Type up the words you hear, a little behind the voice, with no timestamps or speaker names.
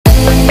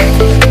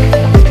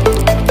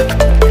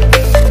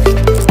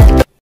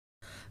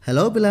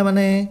Hello पिला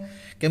माने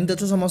केमती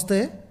अच्छो समस्ते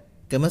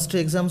केमिस्ट्री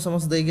एग्जाम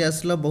समस्त देके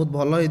आसला बहुत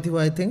भल हो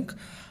आई थिंक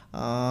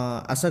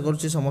आशा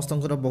करुच्ची समस्त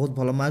बहुत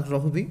भल मार्क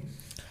रहुबी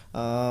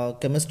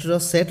केमिस्ट्री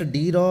सेट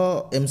डी रो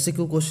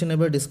एमसीक्यू क्वेश्चन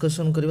एवं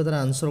डिस्कसन करिबा तार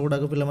आंसर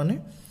गुडाक पिला माने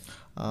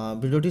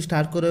वीडियो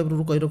स्टार्ट करे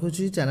पूर्व कहि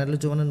रखुची चैनल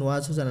जो मैंने नुआ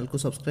अच्छे चैनल को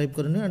सब्सक्राइब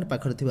करनियो एंड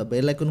पाखरे थिबा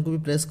बेल आइकन को भी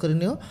प्रेस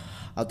करनियो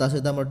आ ता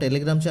सहित हमर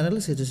टेलीग्राम चैनल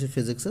CHSE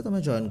फिजिक्स से तुम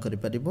जॉइन करि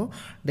परिबो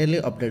डेली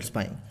अपडेट्स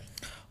पाई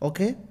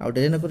ओके आ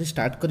डेरी न करी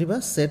स्टार्ट करबा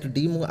सेट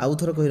डी मु आउ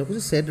थर कहि रखुची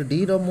सेट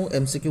डी रो मु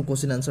एमसीक्यू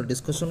क्वेश्चन आंसर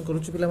डिस्कशन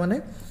करूची पिला माने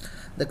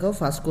देखो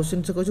फर्स्ट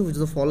क्वेश्चन से कहू which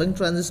the following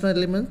transitional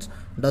elements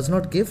does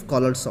not give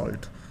coloured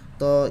salt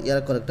तो यार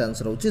करेक्ट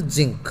आंसर होची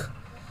जिंक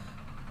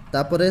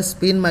तापरे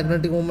स्पिन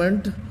मैग्नेटिक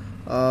मोमेंट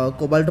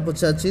कोबाल्ट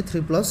पचाची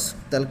 3+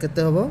 तेल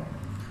केते हबो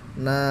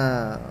ना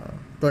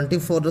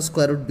 24 रो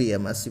square root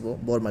bm आसीबो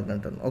bore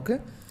magneton okay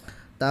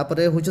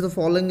तापरे which the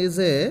following is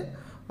a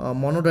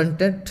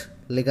monodentate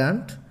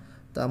ligand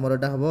तो आमर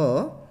एटा हबो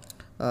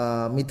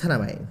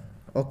मिथानामाइन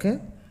ओके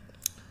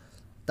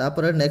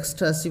तापरे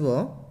next आसीबो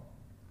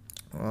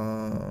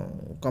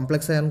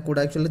complex ion code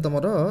actually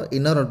तमरो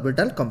inner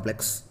orbital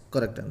complex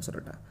correct answer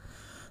एटा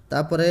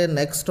तापरे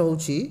नेक्स्ट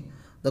होची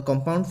the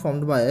compound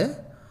formed by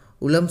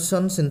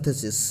Williamson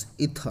synthesis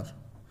ether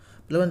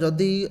पे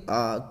जदि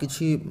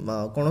किसी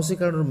कौन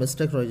कारण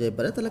मिस्टेक रही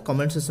जाए ताले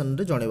कमेंट सेक्शन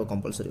में जनइब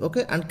कंपलसरी ओके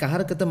एंड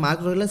कहार केते मार्क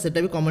रहा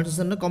सेटा भी कमेंट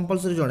सेक्शन में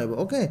कंपलसरी जनइब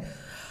ओके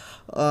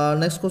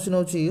नेक्स्ट क्वेश्चन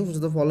होची which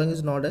the following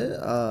is not a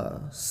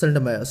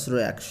सिंडमेस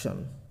reaction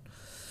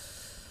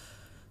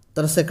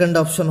तर सेकंड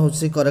ऑप्शन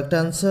होची करेक्ट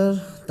आंसर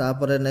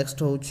तापरे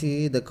नेक्स्ट होची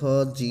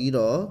देखो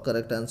जीरो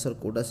करेक्ट आंसर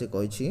कोडा से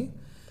कहिची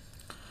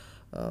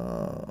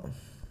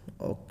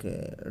ओके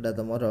एटा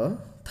तुमर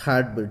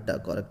थर्ड बिटा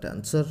करेक्ट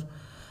आंसर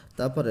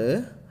तापरे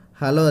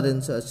हालो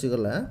अरेंज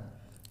आसीगला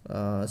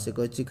से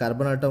कहिची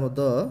कार्बन एटम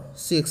तो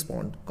CX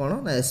बॉन्ड कोन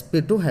ना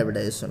sp2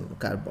 हाइब्रिडाइजेशन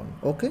कार्बन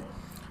ओके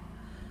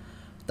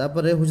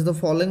तापरे which the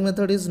following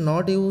method is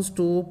not used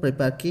to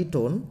prepare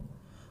ketone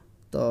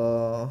तो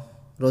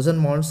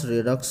रोजन-मॉन्ड्स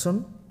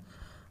रिडक्शन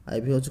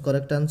आई भी होची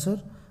correct answer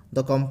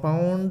the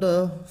compound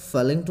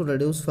failing to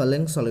reduce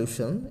Fehling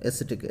solution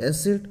acetic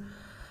acid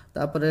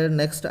तापरे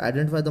next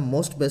identify the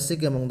most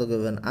basic among the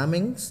given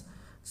amines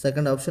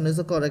second option is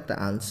the correct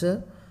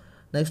answer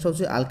next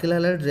होची alkyl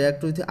halide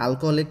react with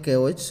alcoholic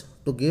KOH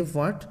to give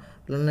what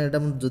plan एटा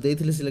जो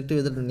देथिली selective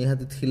एटा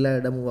निहाती थिला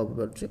एटा मु बाबू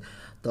परछि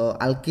तो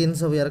alkene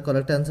सब यार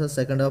correct answer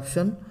second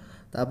option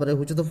तापरे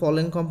which the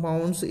following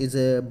compounds is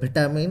A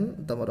vitamin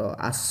तमरो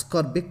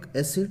ascorbic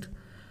acid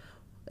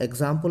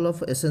example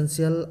of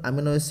essential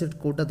amino acid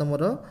Kota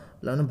तमरो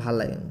लाने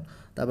भालाइन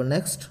तापर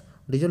next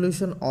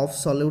dissolution of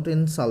solute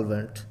in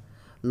solvent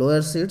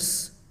lower seeds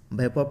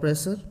vapour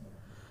pressure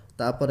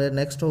तापरे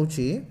नेक्स्ट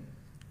होची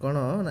कोन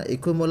ना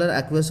equimolar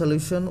aqueous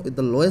solution with the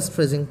lowest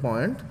freezing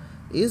point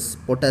is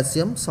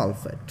potassium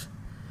sulphate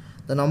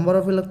the number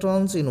of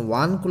electrons in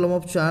 1 coulomb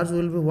of charge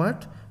will be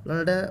what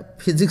Etah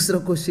physics row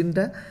question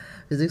टा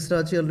physics रो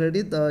अछि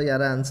already तो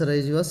यार answer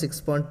हे जिवो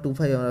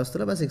 6.25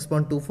 आस्तला बा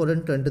 6.24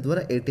 and 20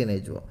 द्वारा 18 हे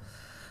जिवो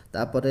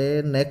तापरे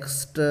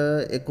नेक्स्ट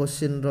ए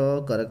question रो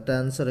correct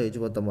answer हे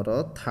जिवो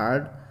तमरो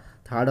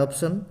थर्ड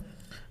ऑप्शन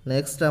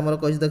नेक्स्ट आमर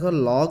कहि देखो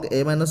log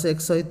a -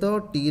 x सहित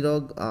t रो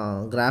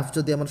ग्राफ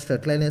जदि हमर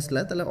स्ट्रेट लाइन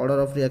आसला ताले order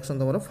of reaction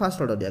तमरो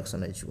first order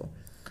reaction हे जिवो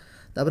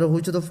तापरे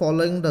which the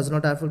following does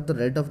not affect the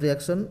rate of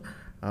reaction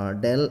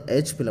del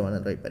h पिला माने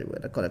रहि परिबो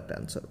एटा करेक्ट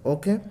आंसर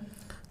ओके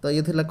तो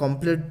ये थिला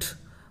कंप्लीट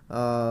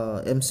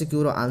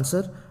MCQ रो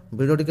आंसर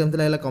वीडियो टी केमते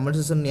लागला कमेंट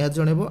सेक्शन निहात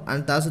जणेबो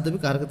एंड ता सहित भी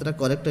कार केतरा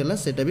करेक्ट हैला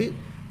सेटा भी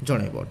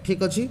जणेबो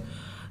ठीक अछि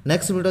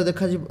नेक्स्ट वीडियो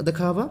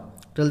देखा हबा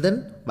टिल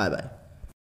देन बाय बाय।